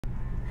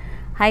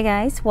Hi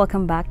guys,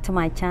 welcome back to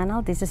my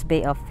channel. This is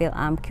Bay of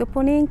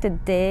qawmqtn.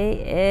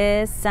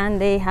 Today is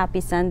Sunday. Happy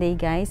Sunday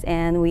guys,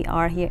 and we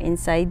are here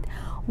inside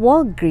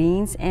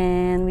Walgreens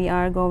and we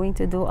are going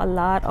to do a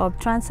lot of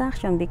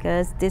transaction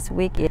because this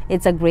week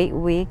it's a great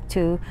week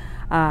to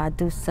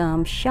do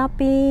some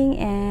shopping,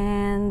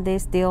 and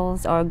these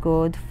deals are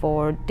good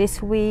for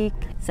this week,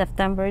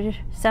 September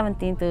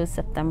 17 to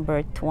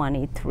September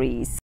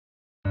 23.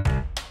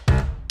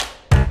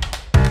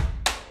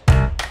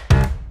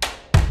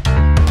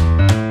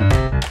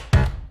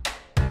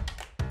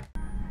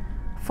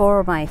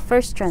 For my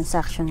first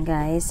transaction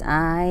guys,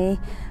 I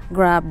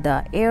grabbed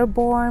the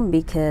Airborne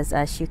because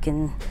as you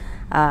can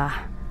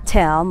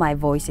tell, my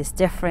voice is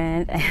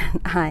different and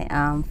I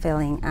am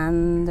feeling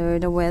under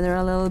the weather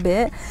a little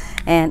bit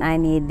and I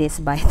need this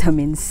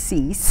vitamin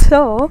C,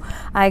 so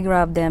I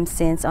grabbed them.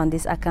 Since on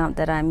this account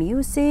that I'm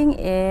using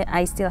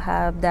I still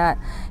have that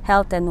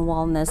health and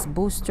wellness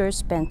booster,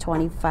 spend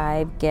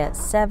 25 get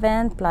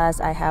 7,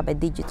 plus I have a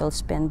digital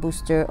spend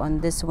booster on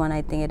this one.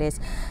 I think it is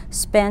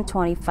spend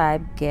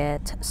 25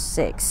 get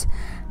 $6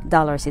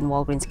 in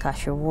Walgreens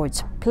cash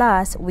rewards.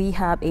 Plus we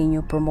have a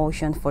new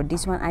promotion for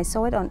this one. I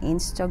saw it on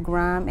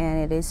Instagram and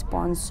it is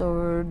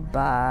sponsored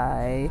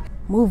by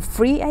Move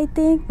Free, I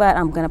think, but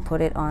I'm gonna put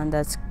it on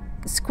the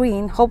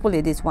screen.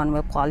 Hopefully this one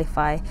will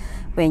qualify.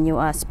 When you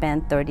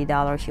spend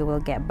 $30 you will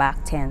get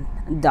back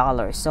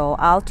 $10, so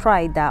I'll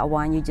try that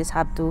one. You just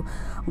have to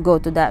go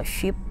to that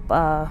ship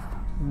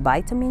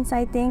vitamins,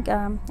 I think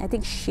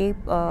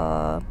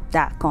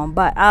shape.com,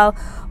 but I'll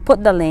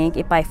put the link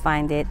if I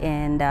find it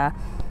in the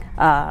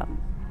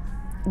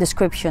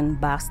description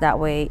box. That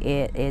way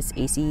it is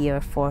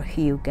easier for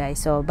you guys.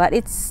 So but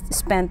it's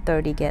spend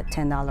 30 get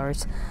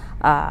 $10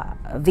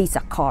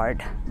 Visa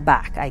card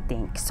back, I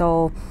think.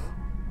 So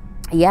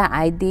yeah,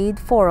 I did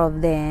 4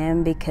 of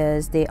them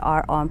because they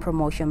are on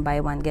promotion.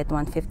 Buy one get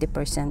one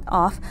 50%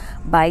 off,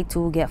 buy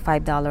 2 get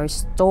 $5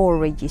 store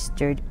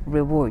registered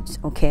rewards.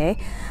 Okay,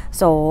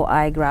 so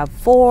I grabbed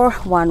 4.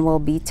 One will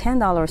be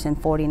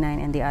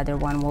 $10.49 and the other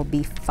one will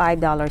be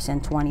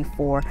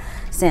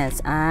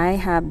 $5.24. I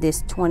have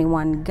this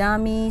 21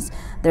 gummies.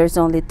 There's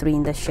only 3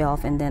 in the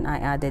shelf, and then I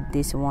added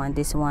this one.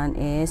 This one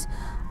is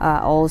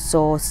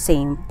also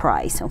same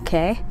price.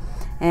 Okay,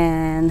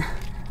 and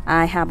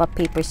I have a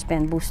paper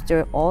spend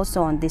booster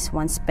also on this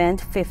one.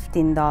 Spend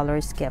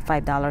 $15 get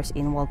 $5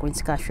 in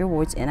Walgreens cash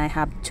rewards, and I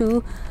have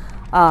 2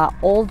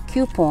 old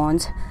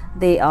coupons.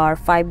 They are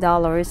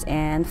 $5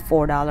 and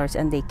 $4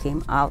 and they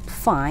came out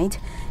fine.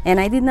 And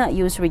I did not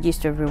use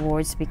registered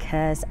rewards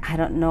because I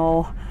don't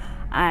know,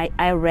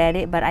 I read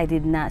it but I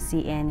did not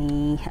see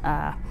any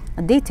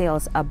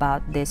details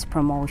about this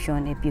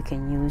promotion, if you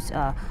can use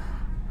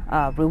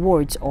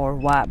rewards or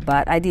what.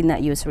 But I did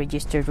not use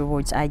registered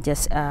rewards. I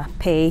just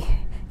pay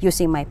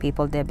using my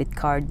PayPal debit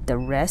card the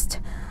rest.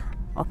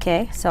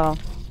 Okay, so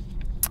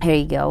here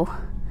you go.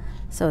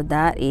 So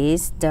that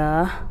is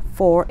the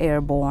 4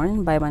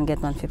 Airborne, buy one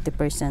get one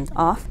 50%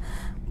 off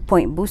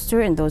point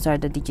booster, and those are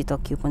the digital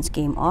coupons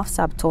came off.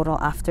 Subtotal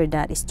after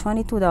that is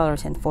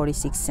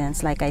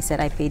 $22.46. Like I said,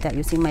 I paid that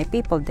using my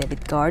PayPal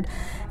debit card,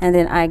 and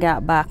then I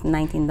got back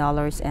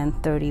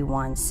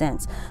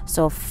 $19.31.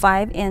 So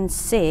 5 and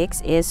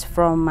 6 is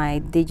from my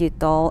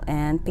digital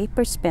and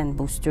paper spend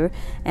booster,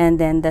 and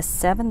then the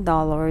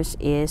 $7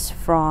 is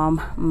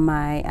from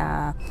my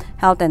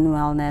health and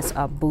wellness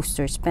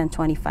booster, spend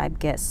 25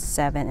 get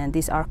 7, and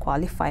these are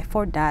qualified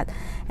for that,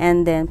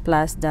 and then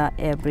plus the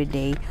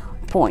everyday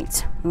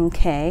points.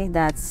 Okay,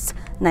 that's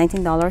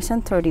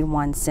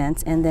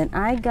 $19.31, and then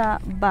I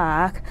got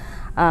back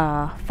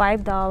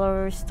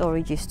 $5 store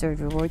registered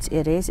rewards.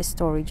 It is a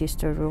store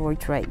registered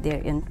rewards right there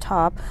in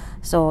top,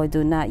 so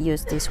do not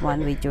use this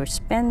one with your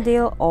spend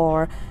deal,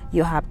 or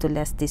you have to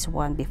less this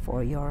one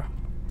before your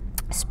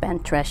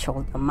spend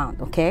threshold amount.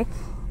 Okay,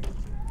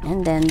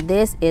 and then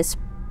this is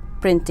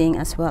printing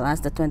as well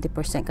as the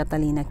 20%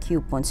 Catalina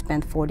coupon,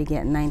 spend 40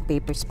 get 9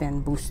 paper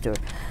spend booster.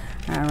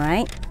 All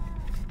right,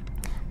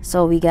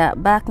 so we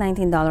got back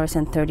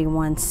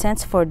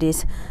 $19.31 for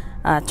this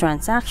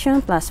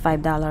transaction, plus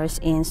 $5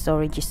 in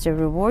store register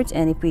rewards,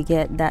 and if we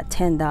get that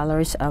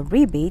 $10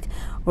 rebate,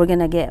 we're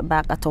gonna get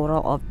back a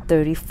total of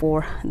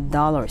 $34.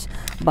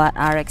 But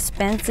our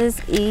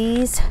expenses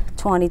is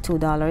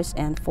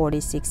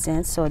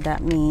 $22.46, so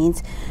that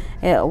means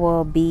it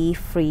will be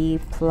free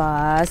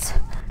plus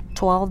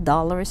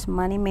 $12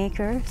 money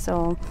maker.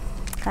 So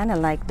kind of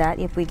like that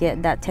if we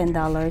get that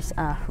 $10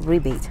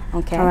 rebate.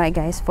 Okay, all right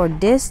guys, for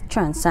this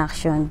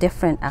transaction,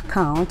 different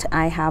account,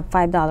 I have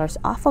 $5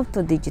 off of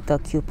the digital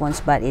coupons,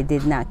 but it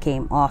did not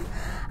came off.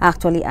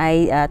 Actually,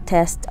 I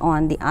test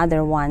on the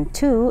other one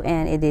too,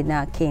 and it did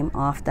not came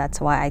off.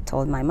 That's why I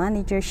told my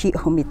manager she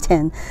owed me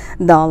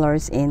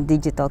 $10 in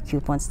digital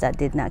coupons that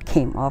did not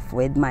came off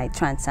with my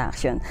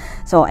transaction.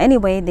 So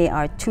anyway, they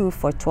are 2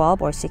 for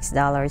 $12 or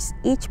 $6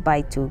 each.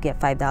 Buy 2 get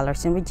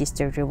 $5 in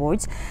registered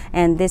rewards,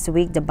 and this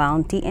week the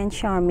Bounty and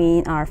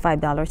Charmin are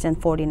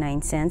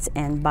 $5.49,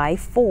 and buy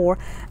 4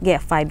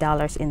 get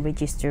 $5 in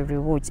registered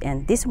rewards,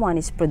 and this one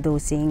is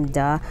producing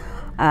the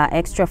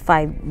extra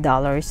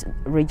 $5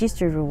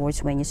 registered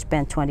rewards when you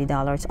spend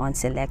 $20 on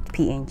select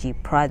P&G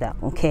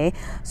product. Okay,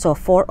 so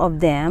 4 of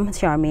them,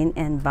 Charmin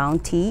and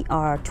Bounty,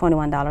 are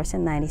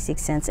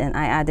 $21.96, and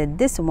I added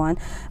this one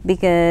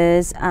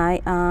because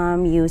I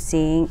am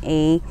using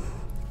a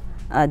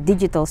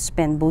digital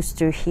spend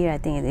booster here. I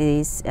think it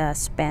is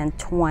spend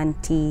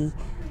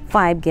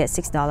 25 get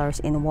 $6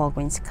 in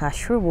Walgreens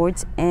cash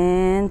rewards,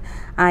 and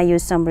I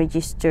use some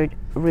registered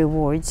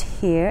rewards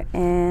here,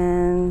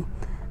 and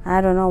I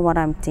don't know what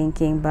I'm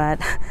thinking,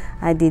 but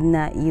I did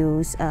not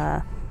use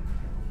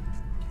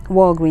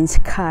Walgreens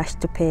cash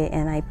to pay,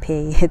 and I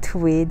pay it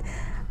with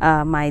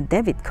my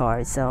debit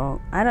card. So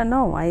I don't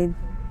know, I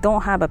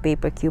don't have a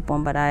paper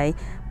coupon, but I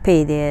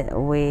paid it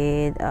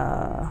with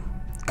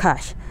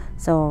cash.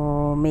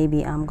 So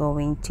maybe I'm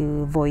going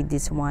to void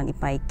this one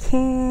if I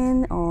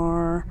can,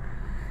 or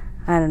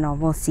I don't know,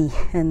 we'll see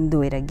and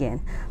do it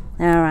again.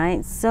 All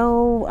right,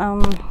 so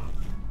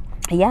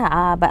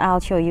yeah, but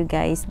I'll show you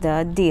guys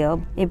the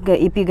deal. If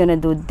you're gonna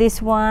do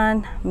this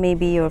one,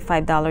 maybe your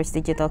 $5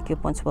 digital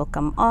coupons will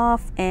come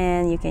off,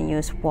 and you can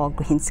use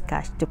Walgreens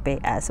cash to pay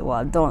as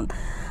well. Don't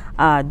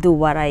do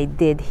what I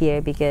did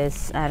here,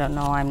 because I don't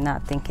know, I'm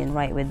not thinking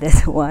right with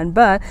this one.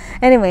 But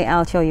anyway,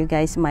 I'll show you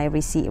guys my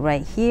receipt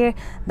right here.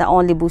 The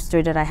only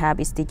booster that I have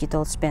is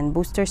digital spend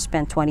booster,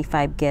 spend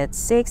 25 get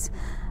 6.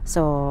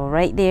 So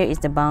right there is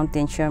the Bounty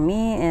and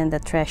Charmin and the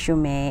Treasure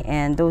May,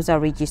 and those are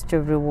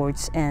registered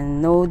rewards,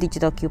 and no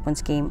digital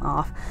coupons came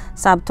off.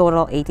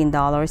 Subtotal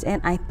 $18,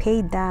 and I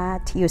paid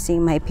that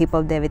using my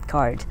PayPal debit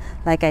card.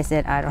 Like I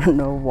said, I don't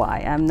know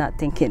why, I'm not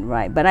thinking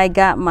right, but I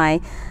got my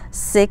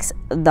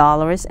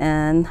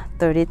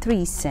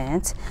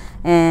 $6.33,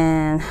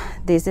 and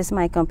this is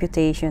my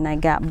computation. I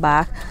got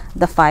back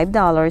the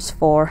 $5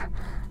 for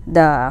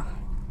the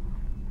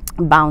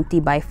Bounty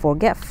buy 4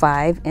 get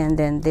 5, and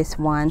then this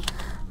one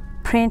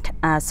print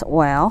as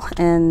well,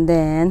 and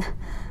then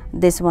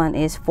this one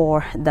is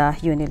for the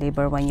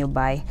Unilever when you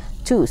buy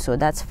 2. So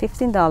that's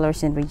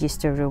 $15 in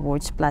registered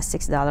rewards plus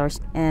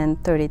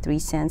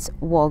 $6.33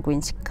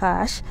 Walgreens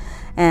cash,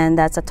 and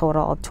that's a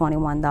total of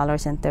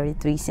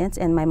 $21.33.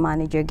 And my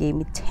manager gave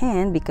me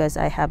 10 because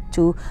I have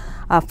 2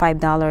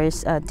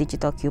 $5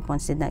 digital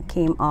coupons that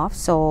came off,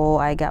 so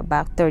I got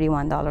back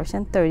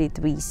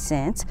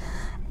 $31.33.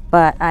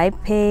 But I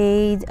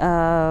paid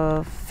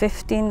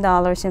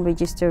 $15 in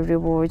registered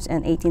rewards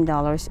and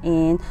 $18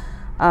 in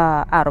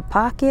out of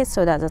pocket,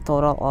 so that's a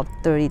total of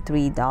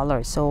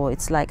 $33. So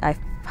it's like I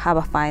have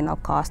a final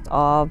cost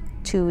of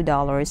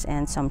 $2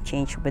 and some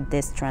change with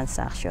this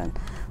transaction.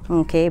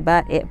 Okay,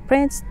 but it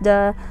prints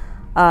the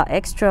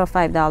extra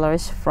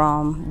 $5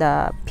 from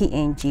the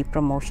P&G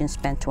promotion,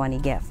 spend 20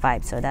 get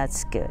 5, so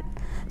that's good.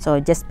 So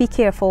just be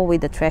careful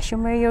with the Treasure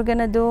Mare you're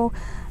gonna do,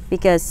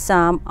 because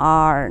some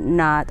are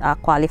not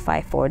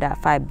qualified for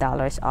that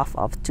 $5 off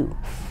of 2.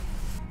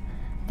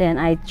 Then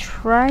I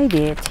tried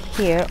it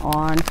here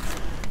on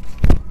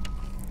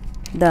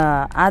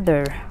the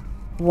other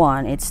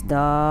one. It's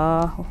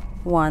the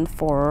one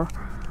for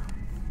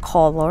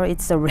color,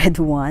 it's the red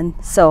one.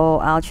 So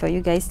I'll show you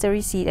guys the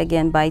receipt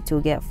again. Buy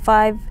 2 get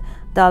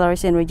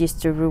 $5 in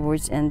registered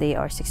rewards, and they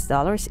are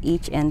 $6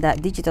 each, and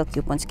that digital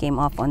coupons came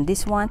off on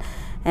this one.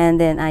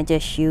 And then I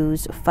just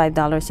use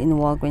 $5 in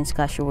Walgreens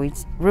cash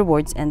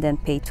rewards, and then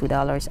pay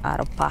 $2 out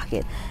of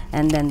pocket,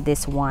 and then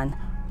this one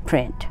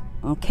print.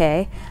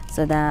 Okay,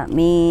 so that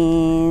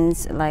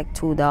means like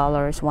 $2,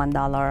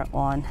 $1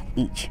 on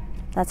each.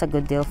 That's a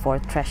good deal for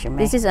Treasure Mare.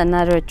 This is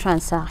another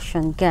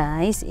transaction,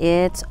 guys.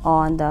 It's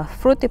on the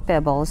Fruity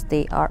Pebbles.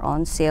 They are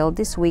on sale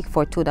this week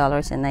for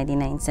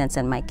 $2.99,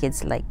 and my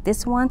kids like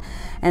this one.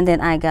 And then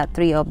I got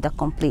 3 of the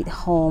Complete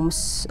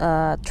Homes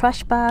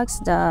trash bags.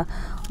 The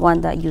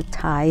one that you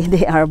tie,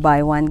 they are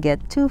buy 1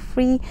 get 2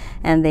 free,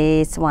 and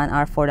this one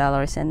are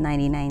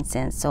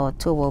 $4.99, so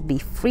 2 will be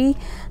free.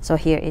 So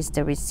here is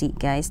the receipt,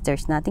 guys.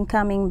 There's nothing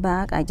coming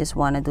back. I just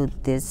want to do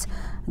these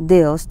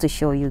deals to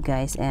show you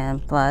guys,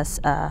 and plus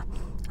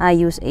I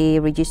use a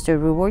registered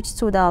rewards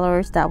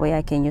 $2. That way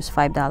I can use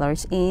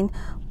 $5 in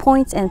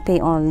points and pay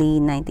only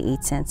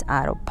 98 cents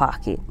out of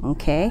pocket.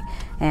 Okay,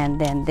 and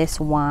then this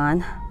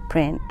one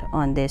print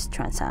on this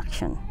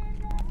transaction.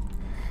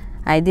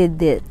 I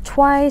did it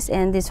twice,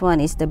 and this one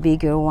is the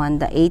bigger one,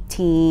 the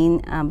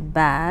 18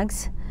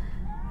 bags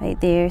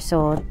right there.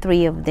 So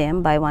 3 of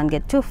them, buy 1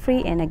 get 2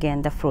 free, and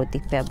again the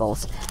Fruity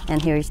Pebbles.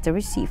 And here is the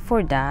receipt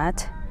for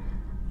that.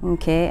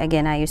 Okay,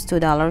 again I use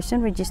 $2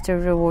 in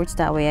registered rewards.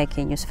 That way I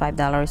can use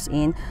 $5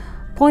 in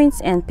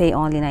points and pay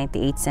only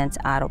 98 cents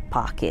out of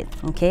pocket.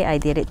 Okay, I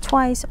did it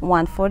twice,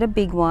 1 for the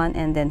big one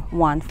and then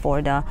 1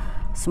 for the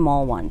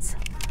small ones.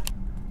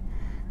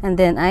 And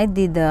then I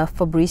did the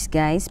Febreze,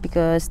 guys,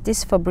 because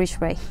this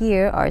Febreze right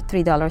here are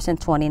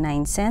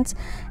 $3.29,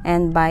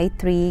 and buy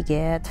 3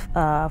 get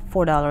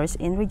 $4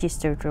 in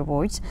registered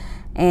rewards.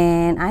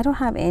 And I don't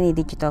have any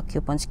digital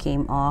coupons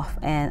came off,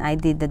 and I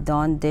did the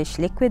Dawn Dish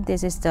Liquid.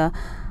 This is the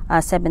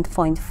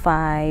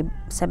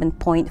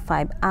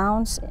 7.5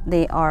 ounce.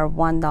 They are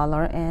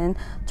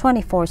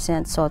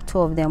 $1.24, so two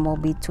of them will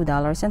be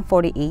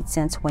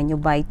 $2.48. When you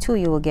buy two,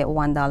 you will get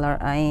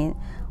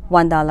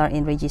 $1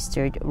 in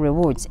registered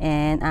rewards.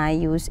 And I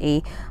use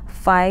a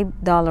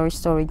 $5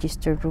 store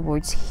registered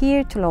rewards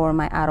here to lower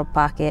my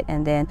out-of-pocket,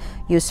 and then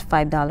use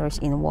 $5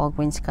 in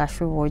Walgreens cash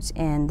rewards,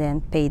 and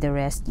then pay the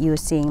rest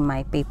using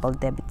my PayPal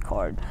debit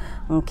card.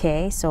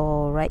 Okay,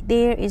 so right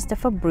there is the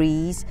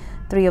Febreze.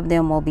 Three of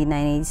them will be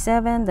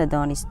 $9.87. The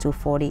Dawn is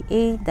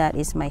 $2.48. That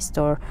is my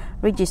store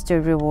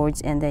registered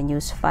rewards, and then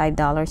use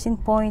 $5 in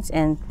points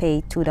and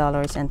pay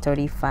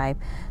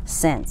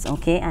 $2.35.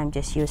 Okay, I'm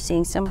just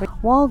using some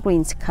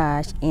Walgreens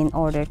cash in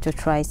order to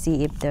try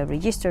see if the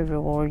registered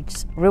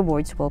rewards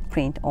will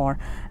print or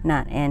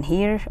not. And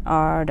here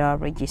are the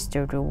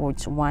registered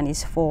rewards. One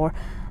is for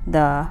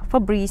the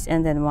Febreze,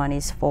 and then one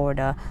is for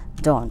the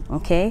Dawn.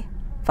 Okay,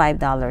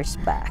 $5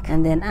 back.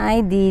 And then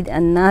I did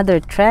another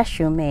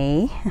Treasure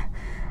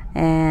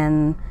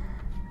and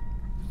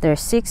they're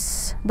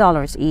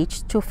 $6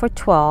 each, 2 for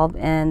 $12,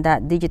 and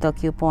that digital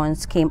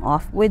coupons came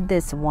off with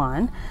this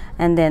one.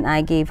 And then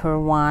I gave her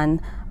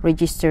one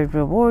registered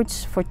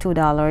rewards for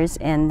 $2,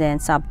 and then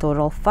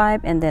subtotal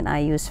 $5, and then I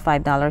used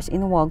 $5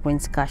 in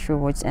Walgreens cash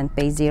rewards and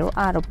pay $0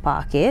 out of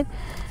pocket,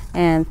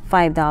 and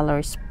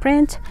 $5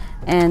 print,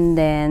 and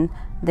then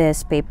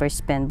this paper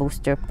spend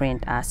booster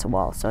print as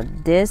well. So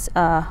this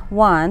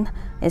one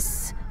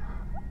is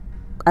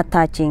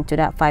attaching to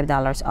that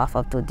 $5 off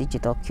of two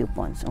digital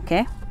coupons.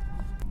 Okay,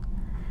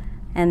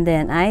 and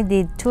then I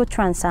did two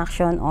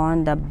transactions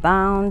on the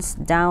Bounce,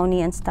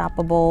 Downy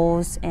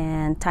Unstoppables,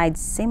 and Tide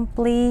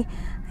Simply,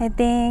 I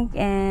think,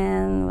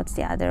 and what's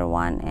the other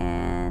one,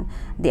 and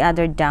the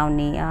other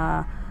Downy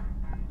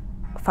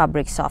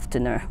fabric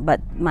softener. But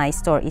my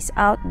store is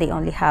out, they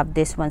only have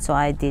this one, so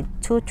I did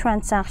two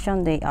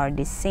transactions. They are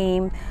the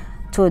same,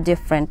 two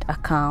different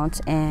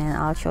accounts, and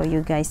I'll show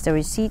you guys the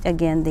receipt.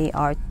 Again, they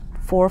are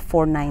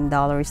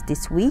 $449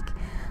 this week.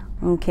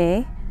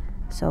 Okay,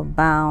 so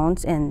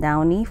Bounce and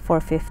Downy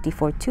 $450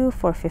 for two,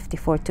 $450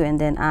 for two, and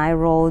then I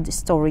rolled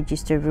store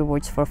registered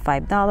rewards for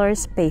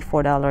 $5, pay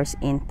 $4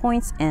 in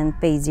points, and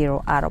pay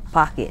 $0 out of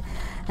pocket.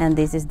 And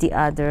this is the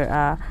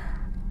other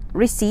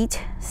receipt,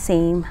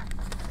 same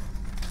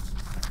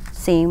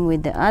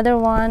with the other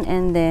one,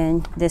 and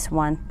then this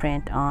one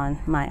print on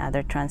my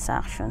other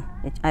transaction.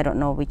 I don't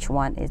know which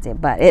one is it,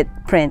 but it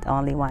print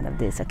only one of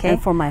this. Okay,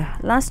 and for my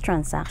last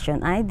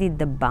transaction, I did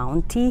the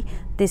Bounty.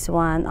 This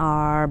one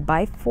are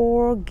buy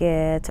 4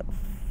 get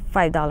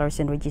 $5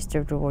 in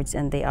registered rewards,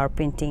 and they are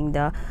printing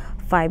the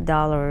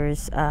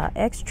 $5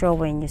 extra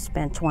when you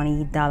spend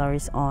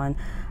 $20 on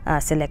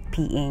select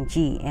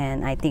P&G,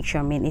 and I think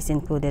Charmin is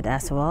included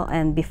as well.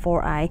 And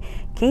before I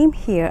came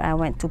here, I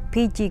went to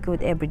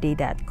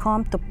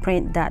pggoodeveryday.com to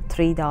print that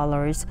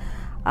 $3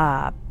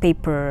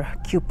 paper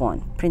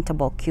coupon,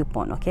 printable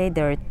coupon. Okay,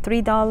 there are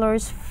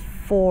 $3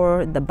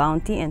 for the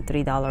Bounty and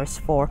 $3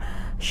 for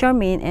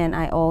Charmin, and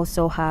I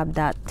also have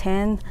that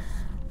 $10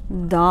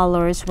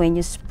 when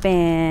you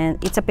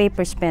spend, it's a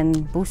paper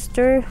spend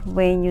booster.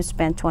 When you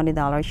spend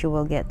 $20, you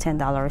will get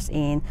 $10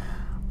 in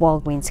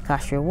Walgreens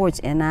cash rewards,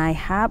 and I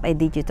have a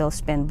digital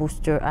spend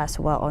booster as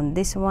well on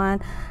this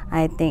one.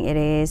 I think it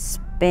is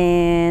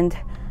spend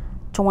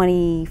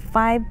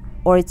 25,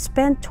 or it's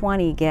spend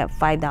 20 get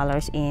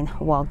 $5 in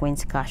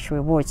Walgreens cash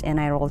rewards, and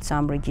I rolled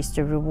some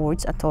registered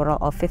rewards, a total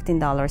of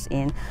 $15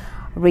 in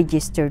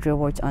registered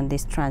rewards on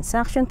this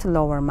transaction to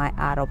lower my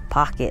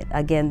out-of-pocket.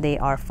 Again, they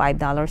are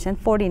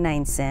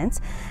 $5.49,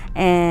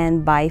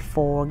 and buy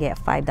 4 get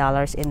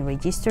 $5 in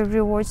registered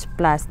rewards,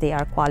 plus they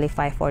are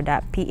qualified for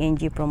that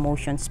P&G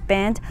promotion,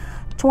 spend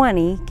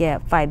 20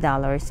 get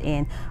 $5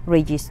 in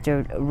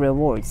registered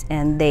rewards,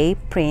 and they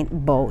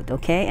print both.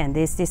 Okay, and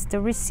this is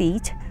the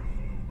receipt.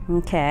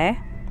 Okay,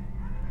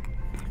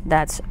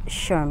 that's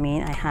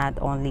Charmin. I had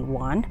only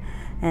one,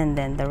 and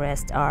then the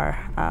rest are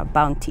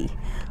Bounty.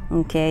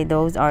 Okay,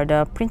 those are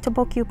the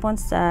printable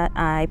coupons that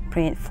I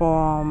print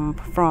from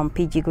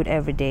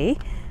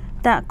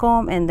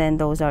pggoodeveryday.com, and then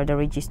those are the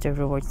registered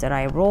rewards that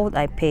I rolled.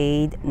 I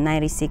paid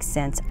 96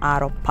 cents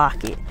out of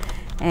pocket,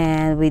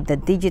 and with the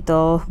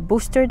digital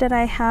booster that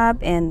I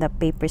have and the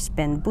paper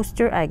spend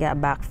booster, I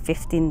got back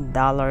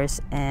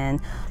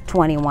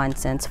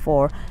 $15.21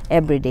 for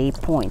everyday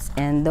points.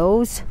 And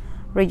those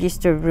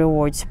registered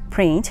rewards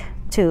print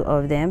 2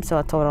 of them, so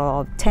a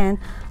total of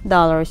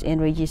 $10 in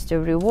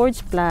registered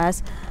rewards,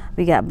 plus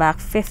we got back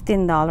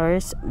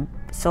 $15,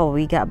 so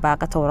we got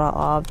back a total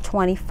of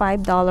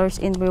 $25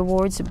 in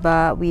rewards,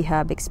 but we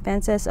have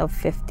expenses of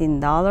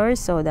 $15,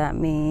 so that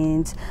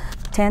means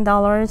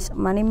 $10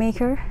 money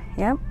maker.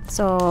 Yeah,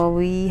 so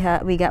we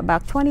got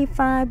back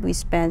 25, we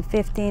spent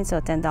 15, so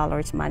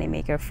 $10 money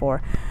maker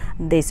for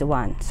this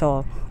one.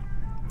 So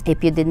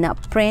if you did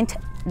not print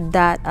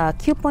that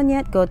coupon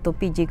yet, go to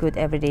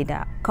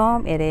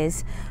pggoodeveryday.com. It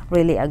is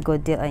really a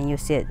good deal, and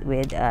use it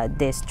with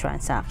this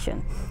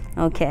transaction.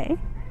 Okay,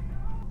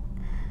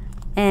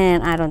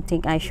 and I don't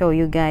think I show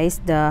you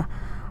guys the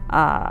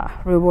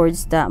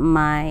rewards that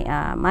my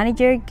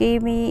manager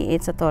gave me.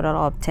 It's a total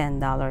of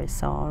 $10.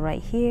 So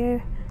right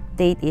here,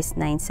 date is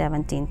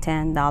 9/17,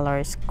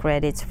 $10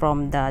 credits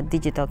from the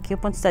digital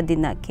coupons that did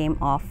not came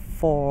off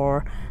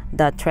for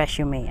the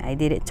Treasume. I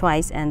did it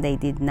twice and they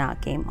did not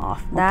came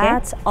off. Okay?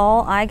 That's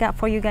all I got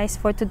for you guys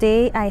for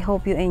today. I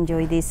hope you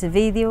enjoyed this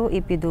video.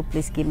 If you do,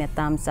 please give me a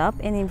thumbs up,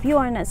 and if you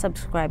are not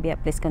subscribed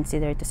yet, please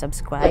consider to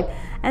subscribe,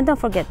 and don't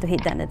forget to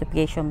hit that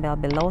notification bell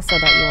below so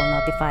that you will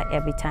notify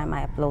every time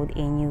I upload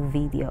a new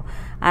video.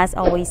 As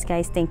always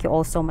guys, thank you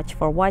all so much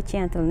for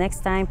watching. Until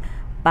next time,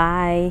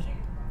 bye.